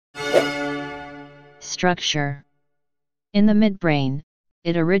structure. In the midbrain,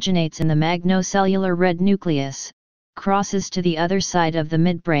 it originates in the magnocellular red nucleus, crosses to the other side of the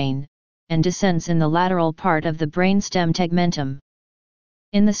midbrain, and descends in the lateral part of the brainstem tegmentum.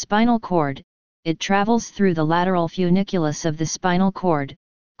 In the spinal cord, it travels through the lateral funiculus of the spinal cord,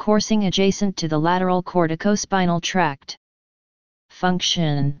 coursing adjacent to the lateral corticospinal tract.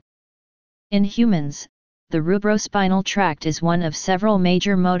 Function. In humans, the rubrospinal tract is one of several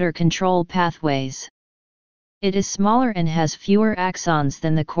major motor control pathways. It is smaller and has fewer axons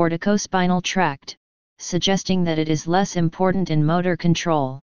than the corticospinal tract, suggesting that it is less important in motor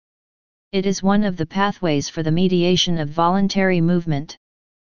control. It is one of the pathways for the mediation of voluntary movement.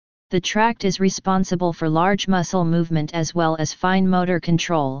 The tract is responsible for large muscle movement as well as fine motor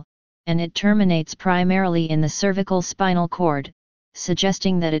control, and it terminates primarily in the cervical spinal cord,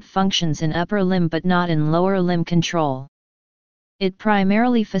 suggesting that it functions in upper limb but not in lower limb control. It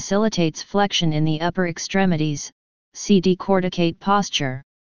primarily facilitates flexion in the upper extremities, see decorticate posture.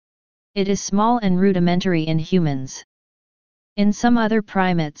 It is small and rudimentary in humans. In some other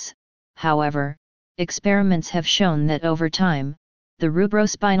primates, however, experiments have shown that over time, the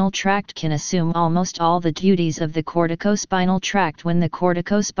rubrospinal tract can assume almost all the duties of the corticospinal tract when the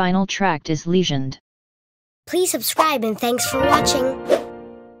corticospinal tract is lesioned. Please subscribe and thanks for watching.